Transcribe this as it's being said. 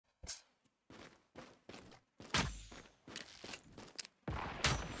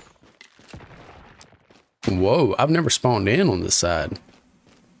Whoa, I've never spawned in on this side.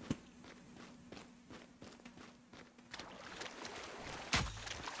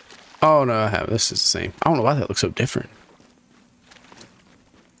 Oh no, I have. This is the same. I don't know why that looks so different.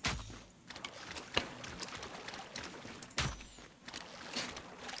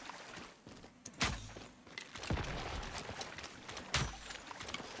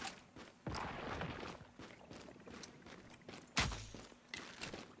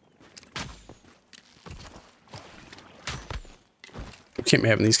 I can't be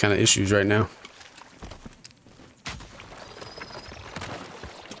having these kind of issues right now.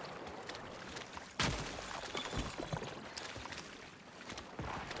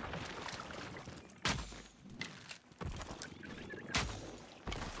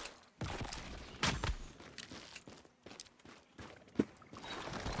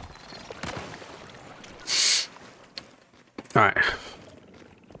 All right.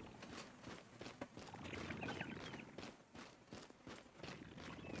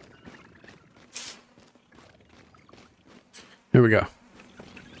 Here we go.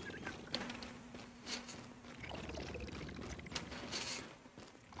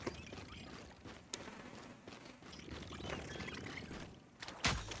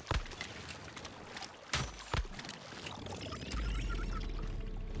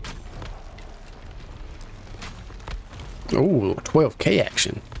 Oh, 12K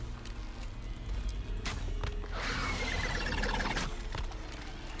action.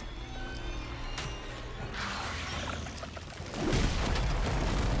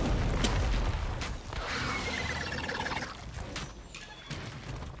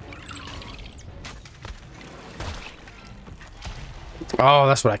 Oh,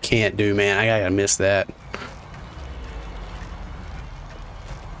 that's what I can't do, man. I gotta miss that.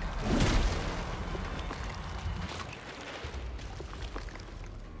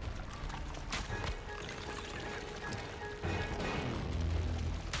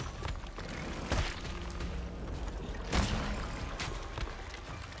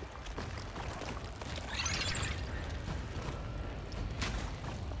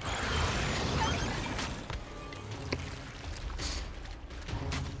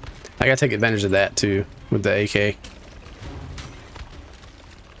 I gotta take advantage of that too with the AK.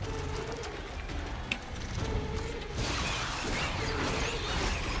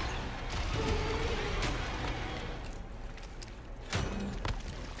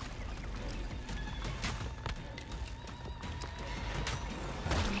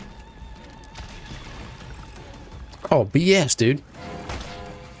 Oh, BS, dude.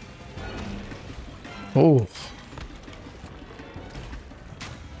 Oh.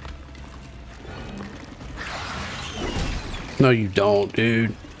 No, you don't,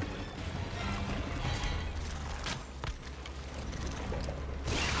 dude.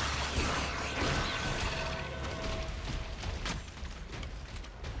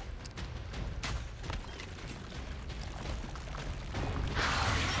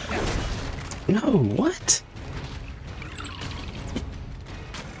 No, what?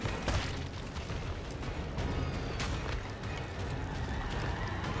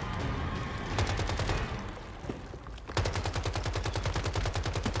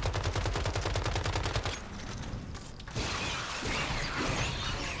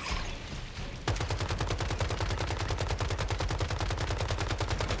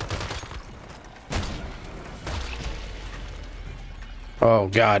 Oh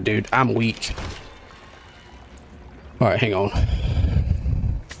god, dude, I'm weak. All right, hang on.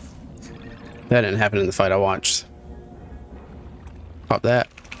 That didn't happen in the fight I watched. Pop that.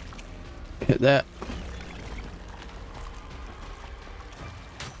 Hit that.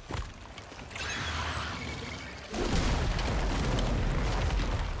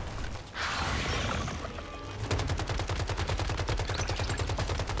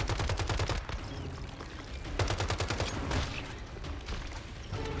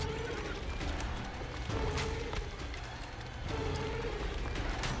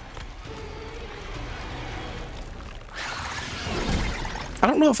 I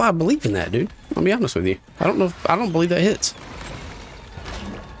don't know if I believe in that, dude. I'll be honest with you. I don't know if, I don't believe that hits.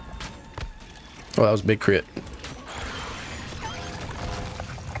 Oh, that was a big crit.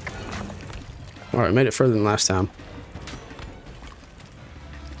 Alright, made it further than last time.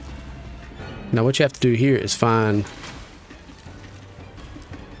 Now what you have to do here is find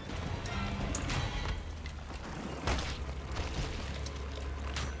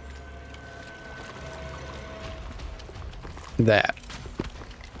that.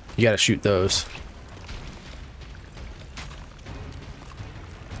 You gotta shoot those.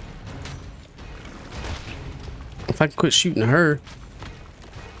 If I can quit shooting her.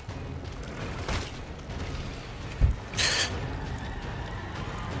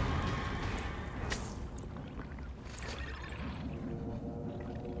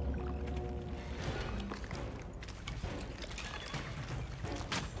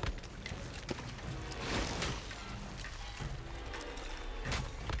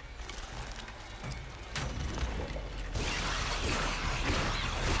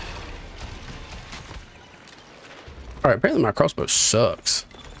 Alright, apparently my crossbow sucks.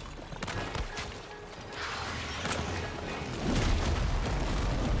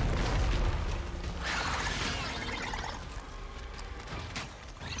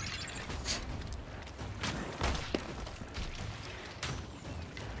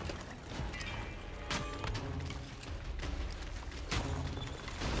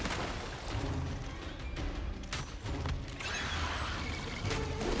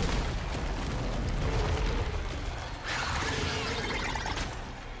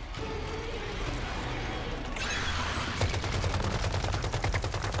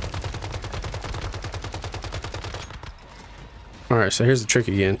 Alright, so here's the trick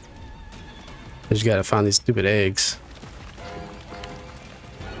again. You just gotta find these stupid eggs.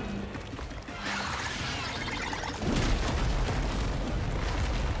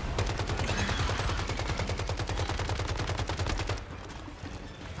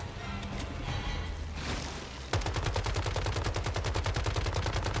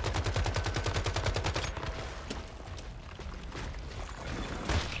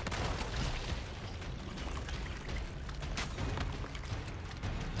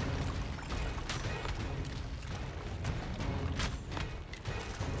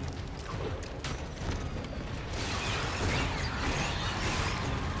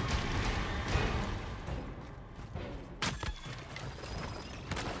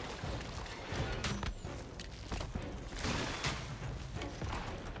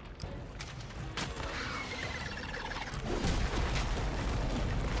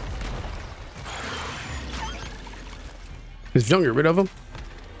 If you don't get rid of them,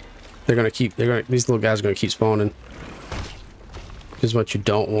 these little guys are gonna keep spawning. This is what you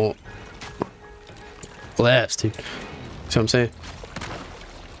don't want. Blast, dude. See what I'm saying?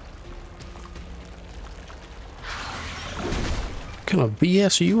 What kind of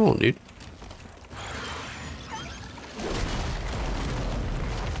BS are you on, dude?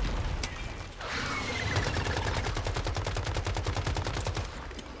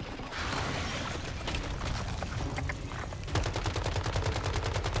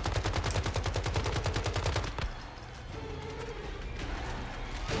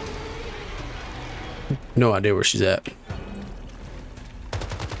 No idea where she's at.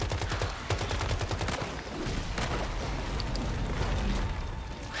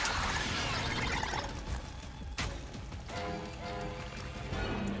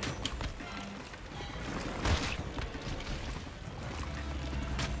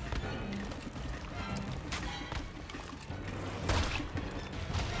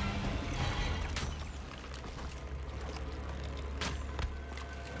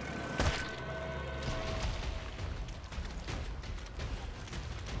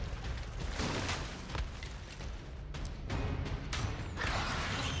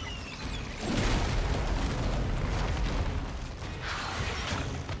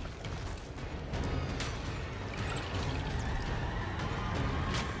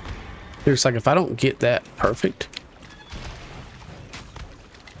 It's like if I don't get that perfect.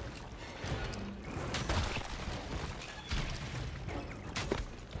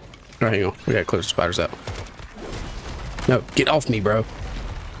 Alright, hang on. We gotta clear the spiders out. No, get off me, bro.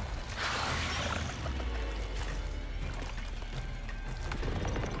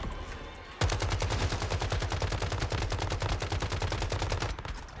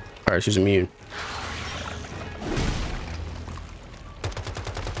 Alright, she's immune.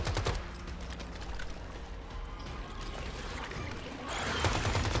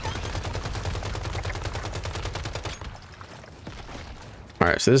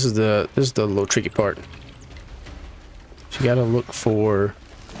 Alright, so this is the little tricky part. So you gotta look for.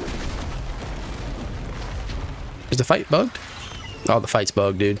 Is the fight bugged? Oh, the fight's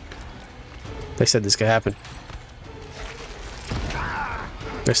bugged, dude. They said this could happen.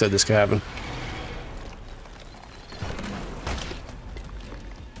 They said this could happen.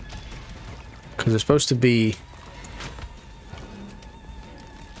 Because it's supposed to be.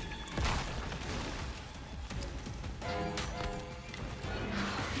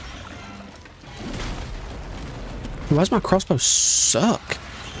 Why does my crossbow suck?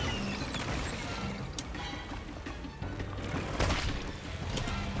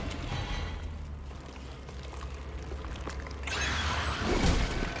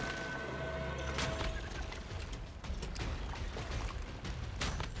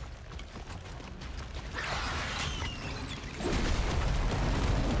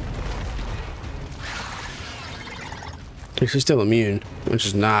 She's still immune, which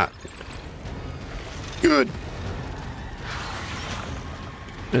is not good.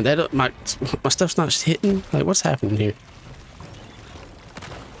 And that my stuff's not hitting. Like, what's happening here?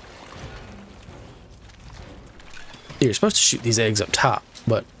 You're supposed to shoot these eggs up top,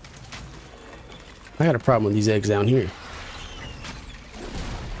 but I got a problem with these eggs down here.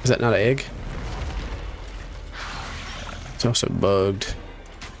 Is that not an egg? It's also bugged.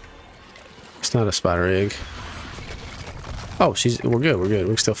 It's not a spider egg. Oh, we're good, we're good. We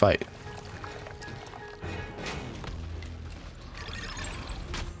can still fight.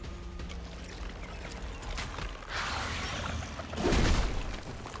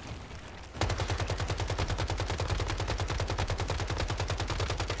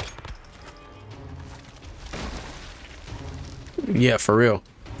 Yeah, for real.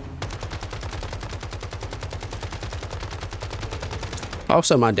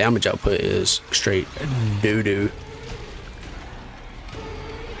 Also, my damage output is straight doo-doo.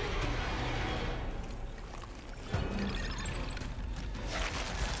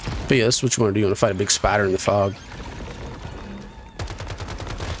 But yeah, this is what you want to do. You want to fight a big spider in the fog.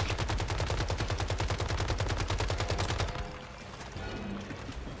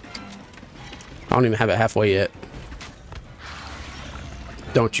 I don't even have it halfway yet.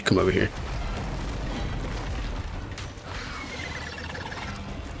 Don't you come over here.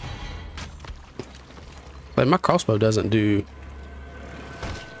 Like, my crossbow doesn't do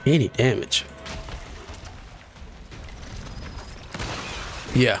any damage.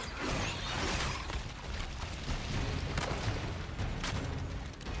 Yeah.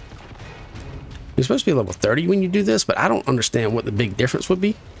 You're supposed to be level 30 when you do this, but I don't understand what the big difference would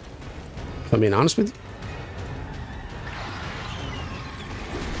be. If I'm being honest with you.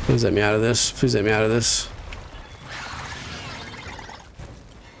 Please let me out of this. Please let me out of this.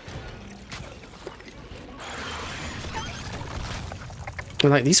 But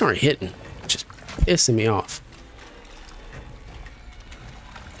like, these aren't hitting. It's just pissing me off.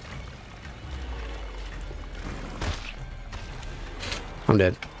 I'm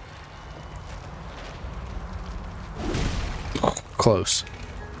dead. Oh, close.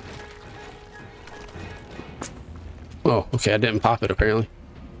 Oh, okay. I didn't pop it apparently.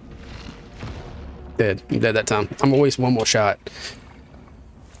 Dead. I'm dead that time. I'm gonna waste one more shot.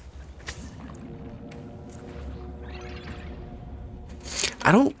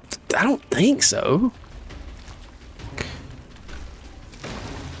 I don't think so.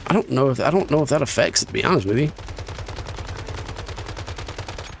 I don't know if that affects it, to be honest with you.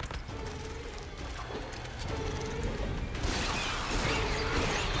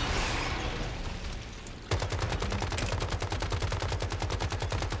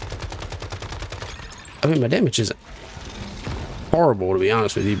 I mean, my damage isn't horrible, to be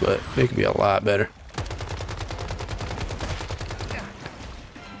honest with you, but it could be a lot better.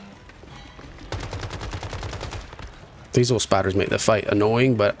 These little spiders make the fight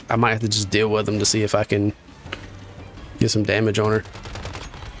annoying, but I might have to just deal with them to see if I can get some damage on her.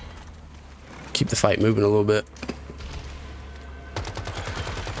 Keep the fight moving a little bit.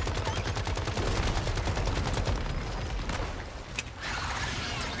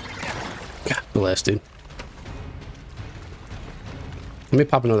 God bless, dude. Let me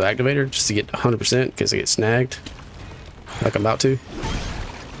pop another activator just to get 100% in case I get snagged. Like I'm about to.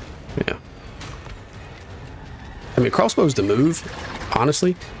 Yeah. I mean, crossbow's the move,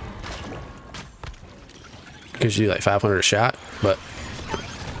 honestly. Gives you like 500 a shot, but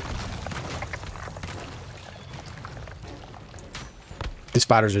the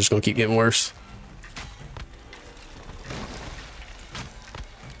spiders are just gonna keep getting worse.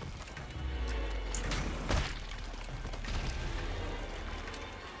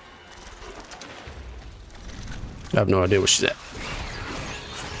 I have no idea where she's at.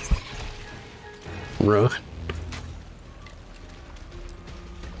 Run.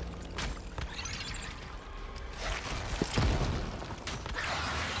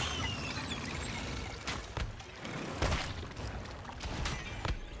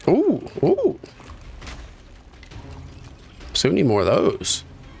 Ooh, ooh. So we need more of those.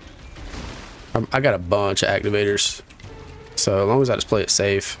 I got a bunch of activators. So as long as I just play it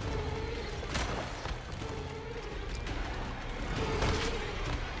safe.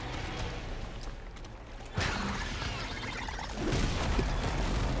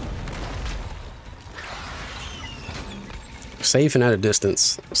 Safe and at a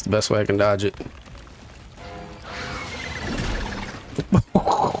distance. That's the best way I can dodge it.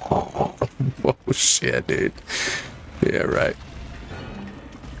 Oh shit, dude. Yeah, right.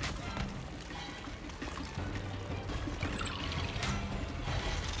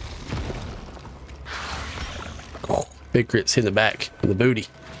 Oh, big crits hit the back and the booty.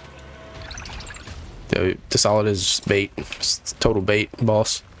 Dude, this all it is just bait. It's total bait,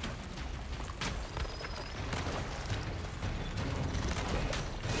 boss.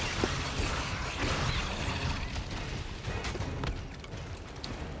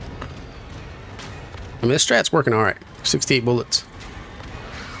 I mean, this strat's working all right. 68 bullets.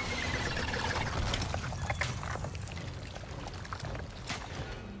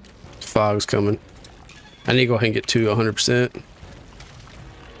 Fog's coming. I need to go ahead and get to 100%.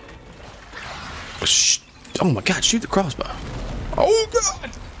 Oh my god, shoot the crossbow. Oh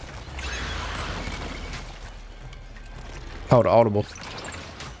god! Oh, the audible.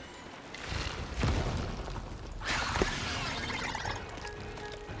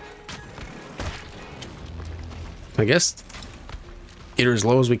 I guess get her as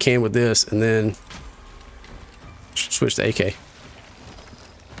low as we can with this and then switch to AK.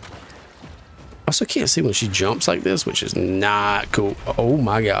 Also can't see when she jumps like this, which is not cool. Oh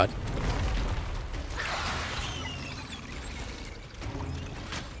my god.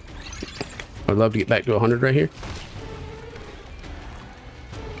 I'd love to get back to 100 right here.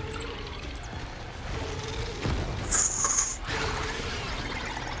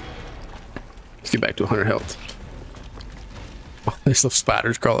 Let's get back to 100 health. Oh, there's little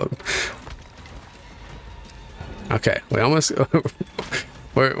spiders crawling. Okay, we almost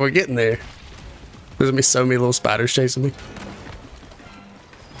we're getting there. There's gonna be so many little spiders chasing me.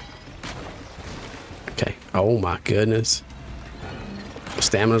 Okay. Oh my goodness.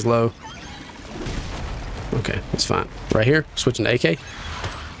 Stamina's low. Okay, that's fine. Right here, switching to AK.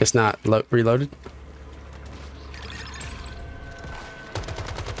 It's not reloaded.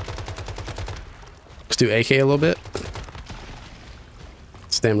 Let's do AK a little bit.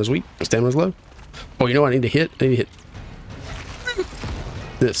 Stamina's weak. Stamina's low. Oh, you know what I need to hit? I need to hit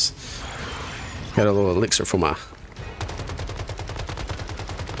this. Got a little elixir for my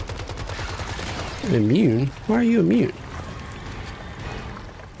immune. Why are you immune?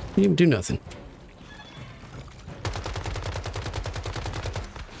 You didn't do nothing.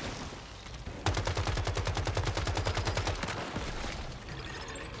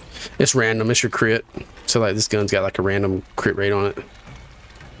 It's random. It's your crit. So like this gun's got like a random crit rate on it.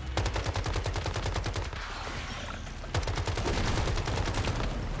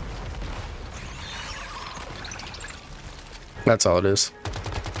 That's all it is.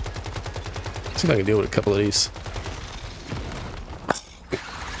 See if I can deal with a couple of these.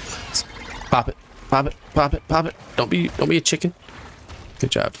 Pop it, pop it, pop it, pop it. Don't be a chicken.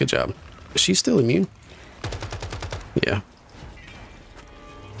 Good job, good job. Is she still immune? Yeah.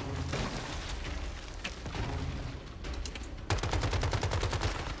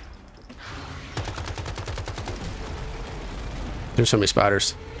 There's so many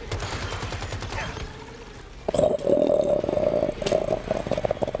spiders.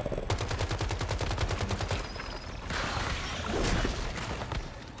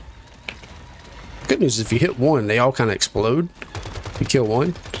 Good news is if you hit one, they all kind of explode. You kill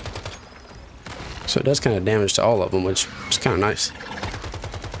one. So it does kind of damage to all of them, which is kind of nice.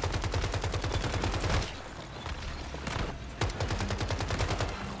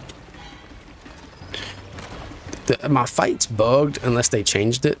 My fight's bugged unless they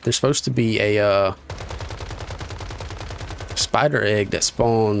changed it. There's supposed to be a spider egg that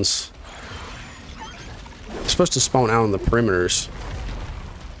spawns. It's supposed to spawn out on the perimeters.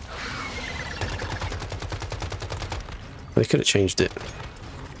 They could have changed it.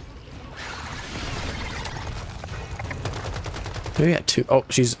 Maybe had two. Oh,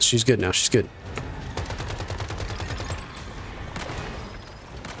 she's good now. She's good.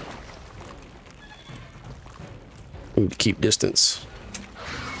 We need to keep distance.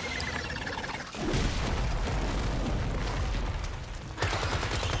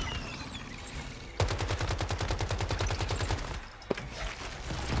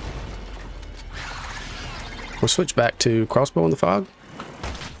 We'll switch back to crossbow in the fog.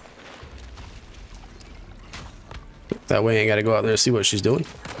 That way I ain't gotta go out there and see what she's doing.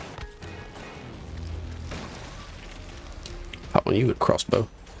 Pop on you with crossbow.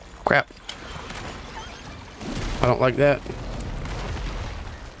 Crap. I don't like that.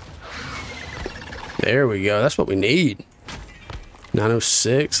 There we go. That's what we need.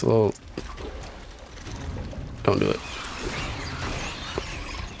 906. A little. Don't do it.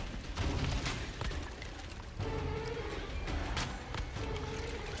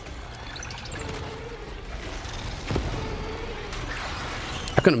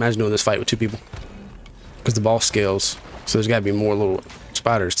 I couldn't imagine doing this fight with two people because the boss scales, so there's got to be more little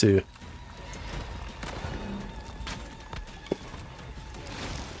spiders too.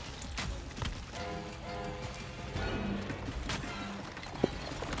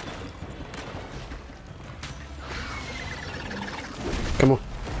 Come on,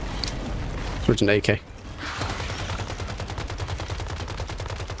 switching to AK.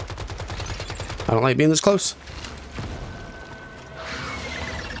 I don't like being this close.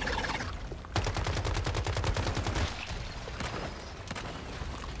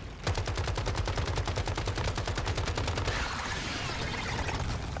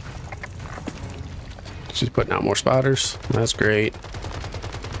 She's putting out more spiders. That's great.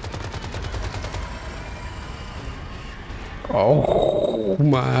 Oh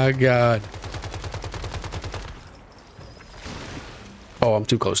my god. Oh, I'm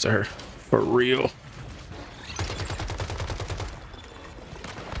too close to her. For real.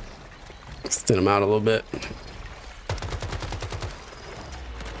 Let's thin them out a little bit.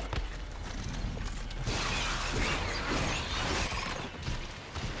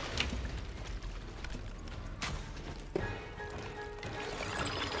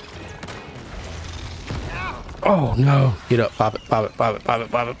 Oh no. Get up, pop it, pop it, pop it, pop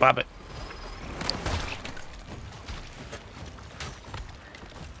it, pop it, pop it.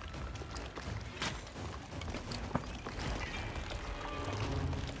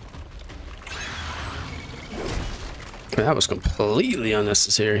 That was completely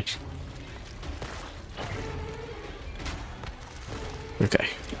unnecessary. Okay,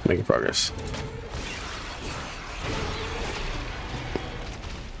 making progress.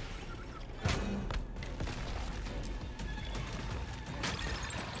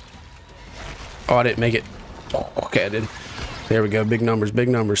 Oh, I didn't make it. Oh, okay, I did. There we go. Big numbers, big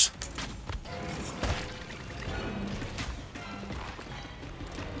numbers.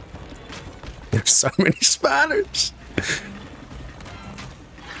 There's so many spiders.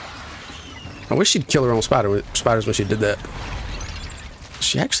 I wish she'd kill her own spiders when she did that.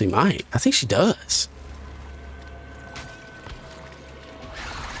 She actually might. I think she does.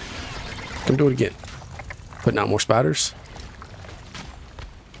 Come do it again. Putting out more spiders.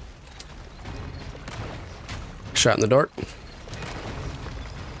 Shot in the dark.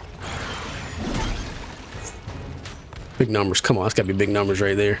 Big numbers. Come on, it's got to be big numbers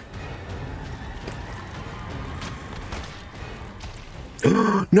right there.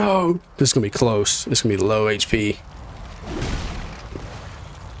 No! This is going to be close. This is going to be low HP.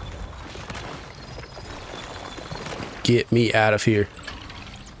 Get me out of here.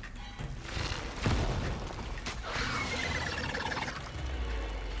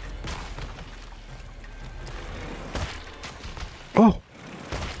 Oh!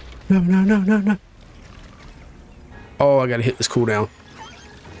 No, no, no, no, no. Oh, I got to hit this cooldown.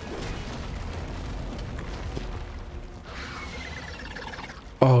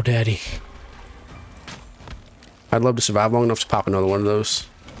 Oh, daddy. I'd love to survive long enough to pop another one of those.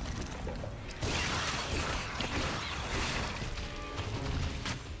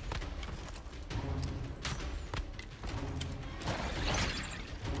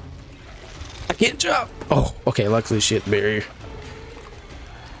 I can't jump. Oh, okay. Luckily she hit the barrier.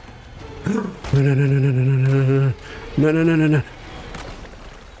 No, no, no, no, no, no, no, no, no, no, no, no, no.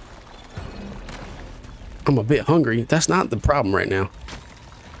 I'm a bit hungry. That's not the problem right now.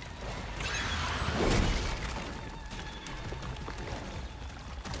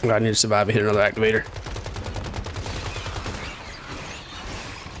 I need to survive and hit another activator.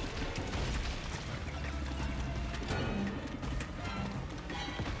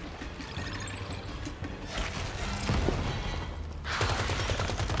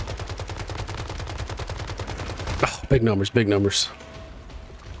 Oh, big numbers, big numbers.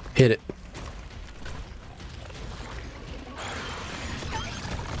 Hit it.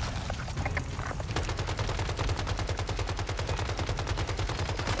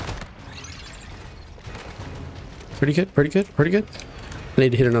 Pretty good, pretty good, pretty good. I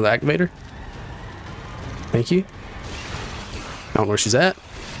need to hit another activator. Thank you. I don't know where she's at.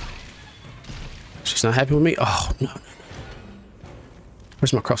 She's not happy with me. Oh, no, no, no.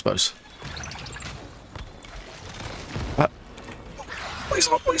 Where's my crossbows? Please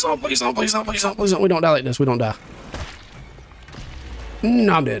don't, please don't, please don't, please don't, please don't, please don't. We don't die like this. We don't die.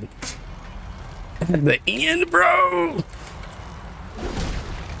 No, I'm dead. At the end, bro.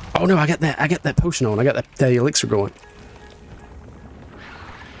 Oh no, I got that potion on. I got that elixir going.